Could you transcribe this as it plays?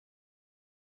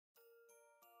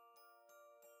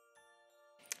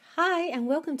Hi and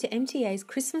welcome to MTA's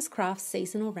Christmas Crafts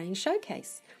Seasonal Range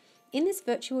Showcase. In this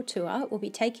virtual tour, we'll be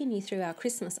taking you through our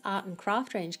Christmas art and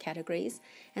craft range categories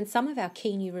and some of our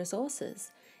key new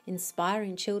resources,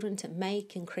 inspiring children to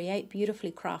make and create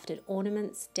beautifully crafted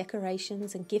ornaments,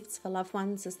 decorations and gifts for loved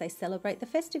ones as they celebrate the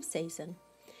festive season.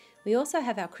 We also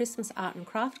have our Christmas art and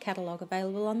craft catalogue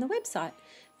available on the website.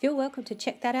 Feel welcome to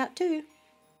check that out too.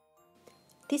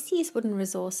 This year's wooden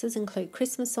resources include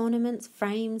Christmas ornaments,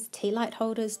 frames, tea light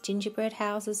holders, gingerbread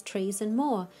houses, trees and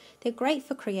more. They're great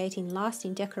for creating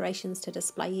lasting decorations to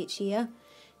display each year.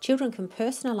 Children can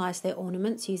personalise their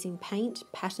ornaments using paint,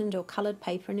 patterned or coloured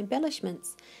paper and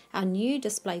embellishments. Our new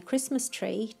display Christmas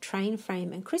tree, train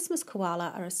frame and Christmas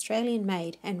koala are Australian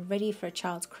made and ready for a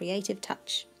child's creative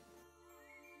touch.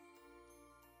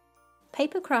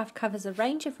 Papercraft covers a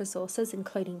range of resources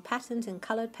including patterned and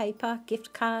coloured paper,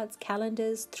 gift cards,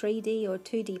 calendars, 3D or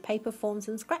 2D paper forms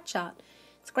and scratch art.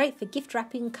 It's great for gift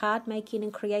wrapping, card making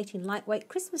and creating lightweight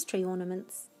Christmas tree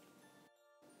ornaments.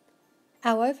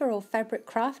 Our overall fabric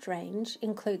craft range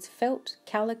includes felt,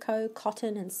 calico,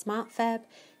 cotton and smart fab.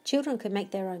 Children can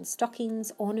make their own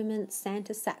stockings, ornaments,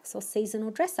 Santa sacks or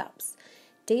seasonal dress-ups.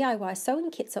 DIY sewing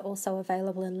kits are also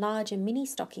available in large and mini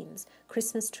stockings,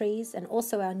 Christmas trees and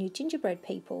also our new gingerbread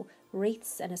people,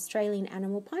 wreaths and Australian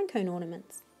animal pinecone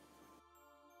ornaments.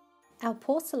 Our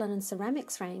porcelain and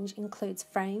ceramics range includes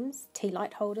frames, tea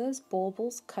light holders,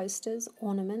 baubles, coasters,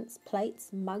 ornaments,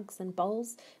 plates, mugs and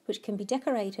bowls which can be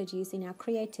decorated using our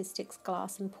Creatistics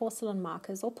glass and porcelain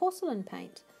markers or porcelain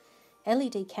paint.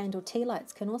 LED candle tea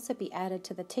lights can also be added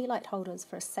to the tea light holders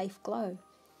for a safe glow.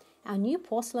 Our new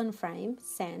porcelain frame,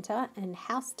 Santa and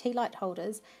house tea light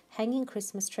holders, hanging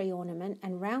Christmas tree ornament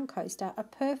and round coaster are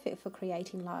perfect for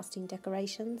creating lasting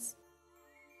decorations.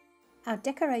 Our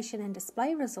decoration and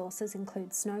display resources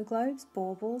include snow globes,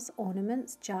 baubles,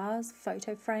 ornaments, jars,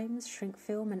 photo frames, shrink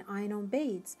film and iron-on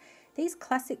beads. These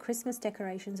classic Christmas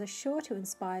decorations are sure to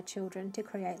inspire children to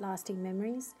create lasting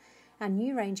memories. Our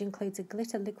new range includes a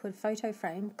glitter liquid photo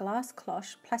frame, glass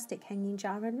cloche, plastic hanging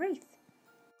jar and wreath.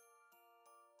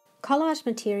 Collage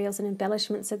materials and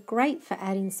embellishments are great for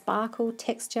adding sparkle,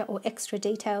 texture or extra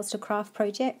details to craft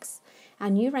projects. Our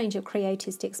new range of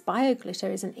Creatistics Bio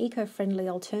Glitter is an eco-friendly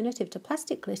alternative to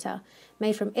plastic glitter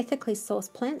made from ethically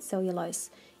sourced plant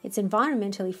cellulose. It's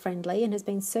environmentally friendly and has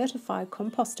been certified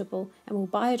compostable and will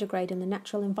biodegrade in the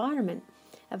natural environment.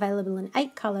 Available in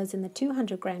 8 colours in the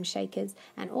 200 gram shakers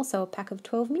and also a pack of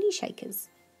 12 mini shakers.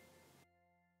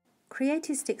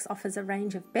 Creatistics offers a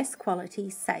range of best quality,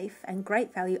 safe and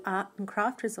great value art and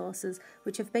craft resources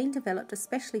which have been developed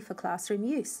especially for classroom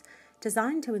use.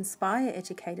 Designed to inspire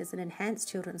educators and enhance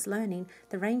children's learning,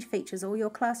 the range features all your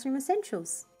classroom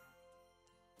essentials.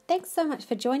 Thanks so much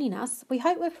for joining us. We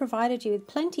hope we've provided you with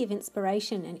plenty of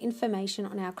inspiration and information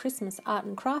on our Christmas art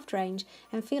and craft range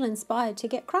and feel inspired to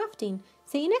get crafting.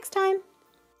 See you next time!